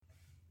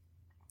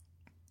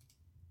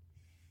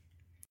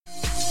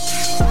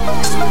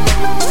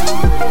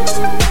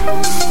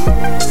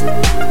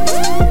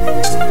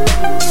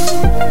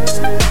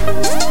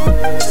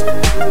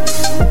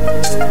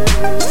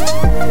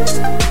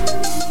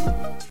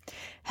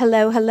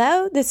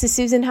Hello. This is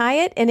Susan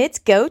Hyatt, and it's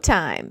go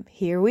time.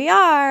 Here we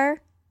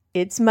are.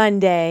 It's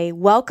Monday.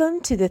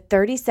 Welcome to the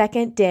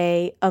 32nd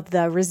day of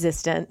the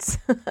resistance.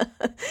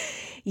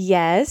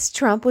 Yes,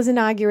 Trump was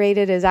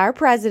inaugurated as our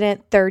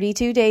president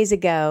 32 days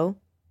ago.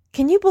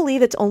 Can you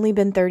believe it's only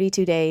been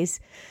 32 days?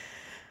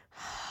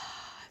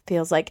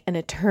 Feels like an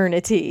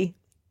eternity.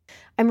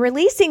 I'm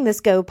releasing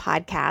this Go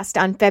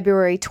podcast on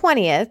February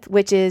 20th,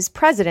 which is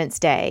President's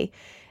Day.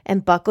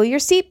 And buckle your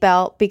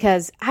seatbelt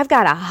because I've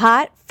got a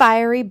hot,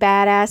 fiery,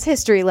 badass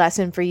history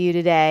lesson for you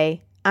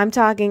today. I'm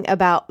talking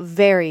about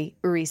very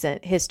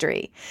recent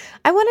history.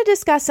 I want to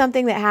discuss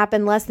something that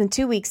happened less than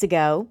 2 weeks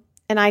ago,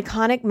 an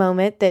iconic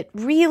moment that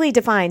really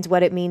defines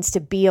what it means to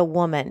be a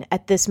woman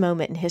at this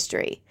moment in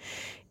history.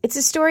 It's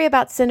a story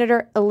about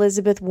Senator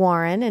Elizabeth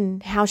Warren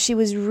and how she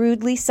was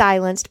rudely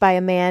silenced by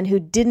a man who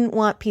didn't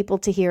want people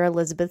to hear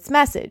Elizabeth's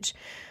message.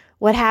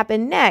 What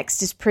happened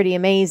next is pretty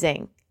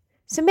amazing.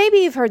 So maybe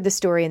you've heard the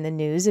story in the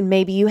news and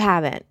maybe you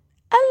haven't.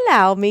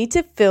 Allow me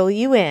to fill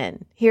you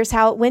in. Here's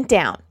how it went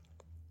down.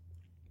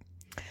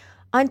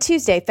 On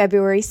Tuesday,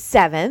 February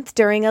 7th,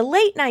 during a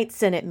late-night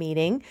Senate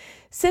meeting,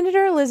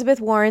 Senator Elizabeth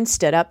Warren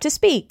stood up to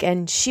speak,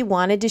 and she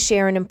wanted to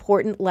share an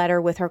important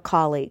letter with her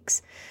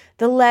colleagues.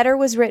 The letter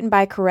was written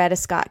by Coretta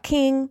Scott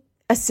King,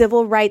 a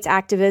civil rights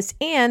activist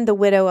and the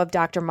widow of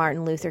Dr.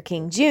 Martin Luther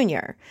King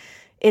Jr.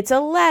 It's a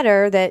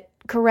letter that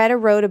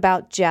Coretta wrote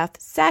about Jeff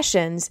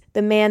Sessions,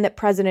 the man that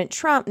President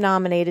Trump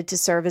nominated to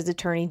serve as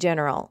Attorney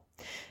General.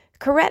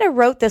 Coretta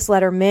wrote this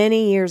letter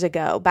many years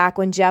ago, back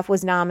when Jeff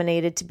was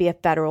nominated to be a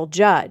federal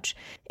judge.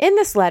 In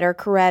this letter,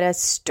 Coretta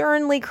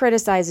sternly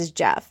criticizes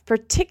Jeff,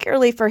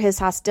 particularly for his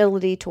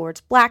hostility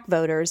towards black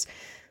voters.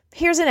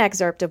 Here's an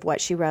excerpt of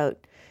what she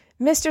wrote.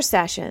 Mr.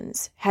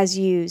 Sessions has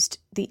used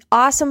the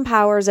awesome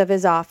powers of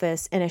his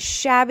office in a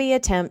shabby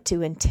attempt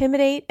to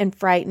intimidate and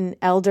frighten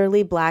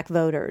elderly black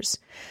voters.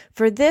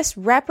 For this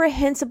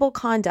reprehensible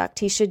conduct,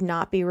 he should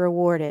not be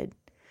rewarded.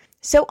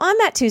 So on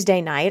that Tuesday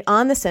night,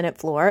 on the Senate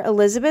floor,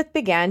 Elizabeth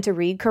began to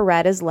read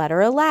Coretta's letter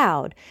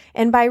aloud.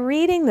 And by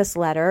reading this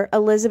letter,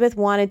 Elizabeth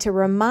wanted to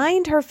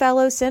remind her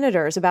fellow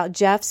senators about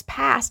Jeff's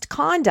past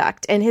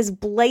conduct and his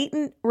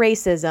blatant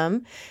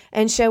racism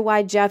and show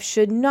why Jeff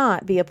should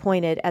not be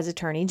appointed as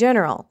Attorney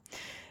General.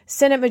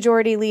 Senate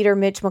Majority Leader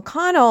Mitch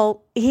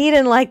McConnell, he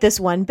didn't like this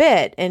one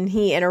bit, and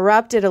he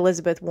interrupted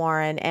Elizabeth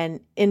Warren and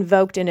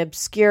invoked an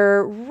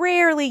obscure,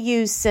 rarely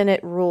used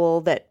Senate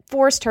rule that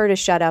forced her to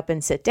shut up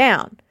and sit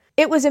down.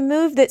 It was a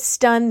move that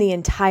stunned the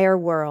entire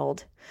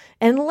world.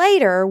 And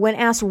later, when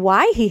asked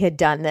why he had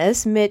done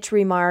this, Mitch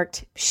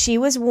remarked, "She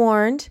was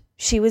warned,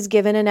 she was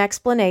given an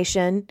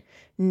explanation.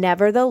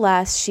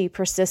 Nevertheless, she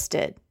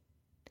persisted."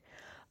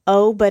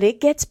 Oh, but it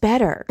gets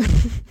better.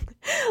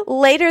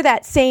 Later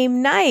that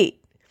same night,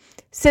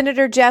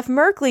 Senator Jeff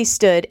Merkley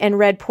stood and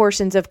read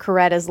portions of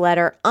Coretta's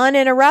letter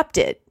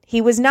uninterrupted.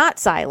 He was not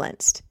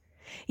silenced.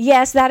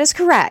 Yes, that is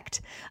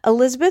correct.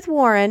 Elizabeth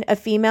Warren, a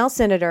female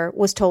senator,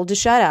 was told to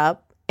shut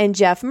up, and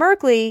Jeff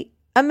Merkley,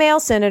 a male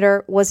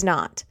senator, was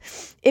not.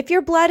 If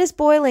your blood is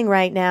boiling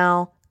right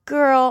now,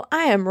 girl,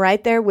 I am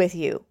right there with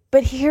you.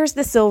 But here's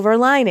the silver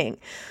lining.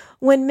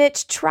 When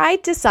Mitch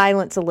tried to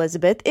silence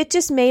Elizabeth, it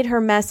just made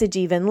her message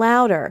even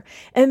louder.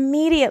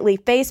 Immediately,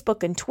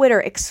 Facebook and Twitter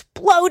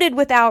exploded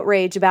with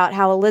outrage about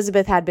how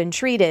Elizabeth had been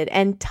treated,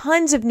 and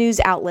tons of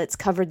news outlets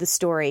covered the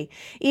story.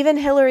 Even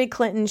Hillary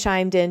Clinton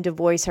chimed in to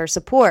voice her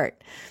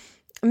support.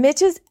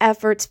 Mitch's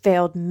efforts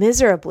failed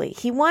miserably.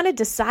 He wanted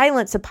to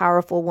silence a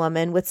powerful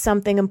woman with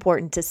something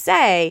important to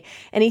say,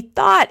 and he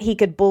thought he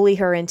could bully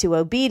her into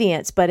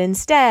obedience, but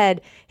instead,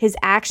 his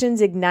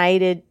actions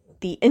ignited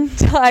the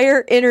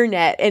entire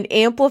internet and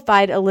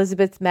amplified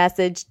Elizabeth's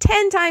message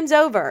 10 times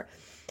over.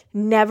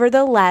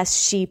 Nevertheless,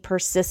 she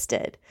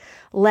persisted.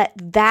 Let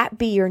that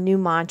be your new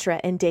mantra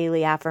and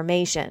daily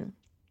affirmation.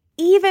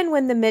 Even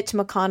when the Mitch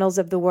McConnells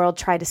of the world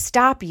try to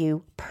stop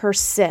you,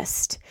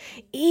 persist.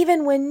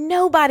 Even when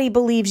nobody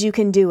believes you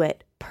can do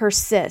it,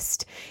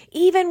 persist.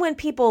 Even when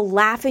people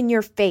laugh in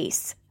your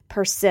face,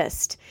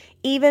 persist.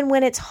 Even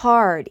when it's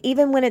hard,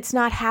 even when it's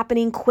not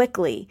happening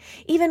quickly,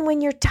 even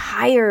when you're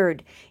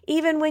tired,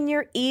 even when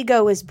your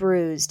ego is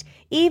bruised,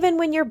 even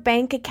when your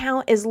bank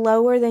account is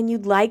lower than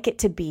you'd like it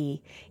to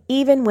be,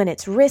 even when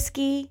it's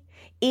risky,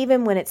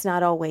 even when it's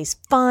not always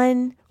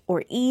fun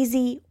or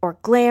easy or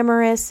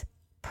glamorous,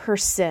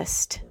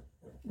 persist.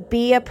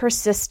 Be a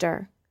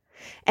persister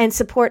and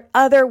support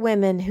other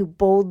women who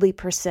boldly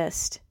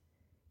persist.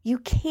 You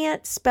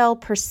can't spell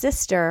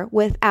persister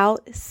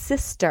without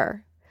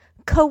sister.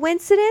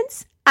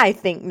 Coincidence? I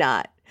think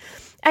not.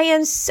 I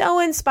am so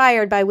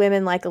inspired by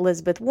women like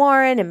Elizabeth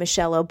Warren and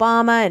Michelle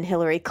Obama and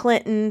Hillary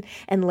Clinton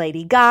and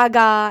Lady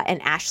Gaga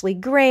and Ashley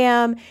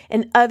Graham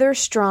and other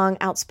strong,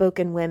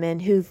 outspoken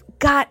women who've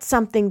got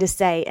something to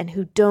say and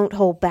who don't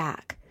hold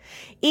back.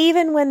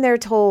 Even when they're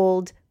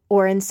told,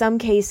 or in some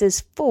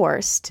cases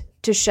forced,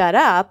 to shut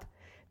up,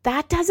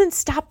 that doesn't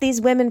stop these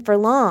women for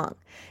long.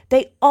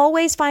 They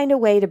always find a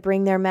way to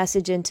bring their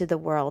message into the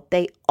world.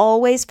 They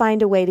always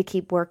find a way to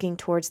keep working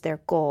towards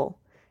their goal.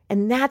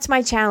 And that's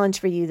my challenge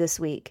for you this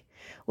week.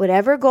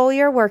 Whatever goal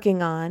you're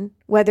working on,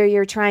 whether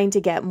you're trying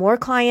to get more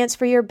clients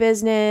for your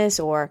business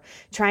or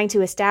trying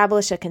to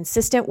establish a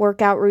consistent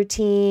workout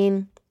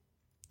routine,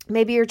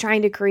 maybe you're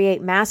trying to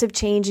create massive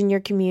change in your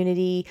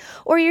community,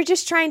 or you're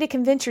just trying to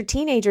convince your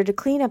teenager to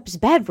clean up his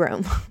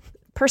bedroom.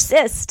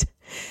 Persist.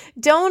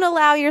 Don't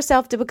allow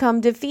yourself to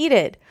become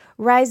defeated.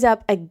 Rise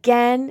up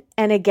again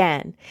and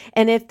again.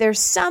 And if there's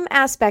some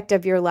aspect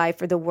of your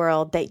life or the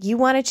world that you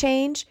want to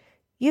change,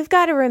 you've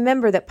got to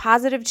remember that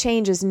positive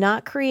change is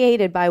not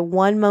created by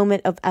one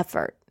moment of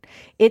effort.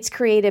 It's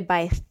created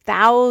by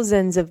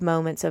thousands of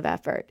moments of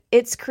effort.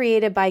 It's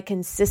created by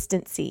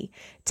consistency,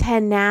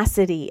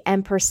 tenacity,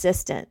 and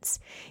persistence.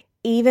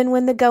 Even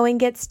when the going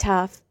gets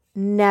tough,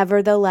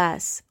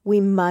 nevertheless, we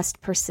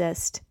must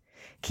persist.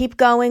 Keep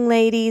going,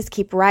 ladies.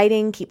 Keep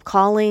writing, keep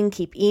calling,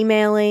 keep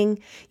emailing.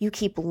 You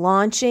keep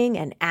launching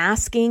and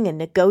asking and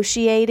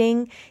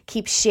negotiating.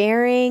 Keep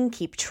sharing,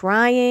 keep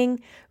trying.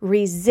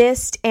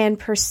 Resist and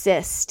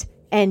persist.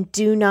 And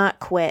do not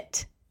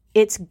quit.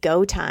 It's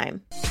go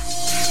time.